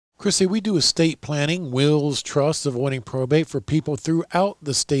Chrissy, we do estate planning, wills, trusts, avoiding probate for people throughout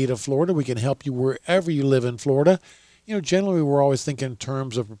the state of Florida. We can help you wherever you live in Florida. You know, generally we're always thinking in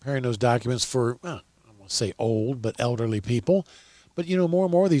terms of preparing those documents for, I don't want to say old, but elderly people. But, you know, more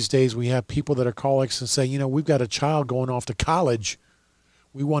and more these days we have people that are calling us and say, you know, we've got a child going off to college.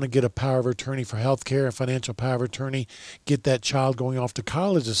 We want to get a power of attorney for health care, a financial power of attorney, get that child going off to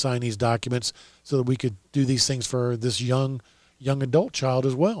college to sign these documents so that we could do these things for this young adult child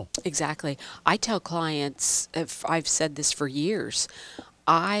as well. Exactly. I tell clients, I've said this for years,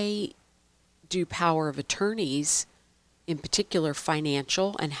 I do power of attorneys, in particular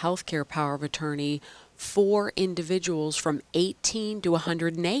financial and healthcare power of attorney for individuals from 18 to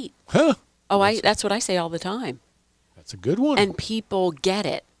 108. Huh? Oh, that's what I say all the time. That's a good one. And people get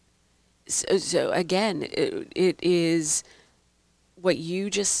it. So again, it is what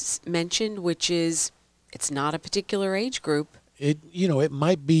you just mentioned, which is it's not a particular age group. It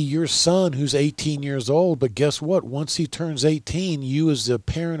might be your son who's 18 years old, but guess what? Once he turns 18, you as the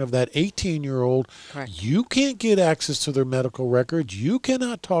parent of that 18-year-old, you can't get access to their medical records. You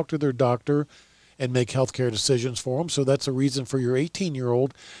cannot talk to their doctor and make healthcare decisions for them. So that's a reason for your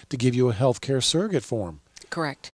 18-year-old to give you a healthcare surrogate form. Correct.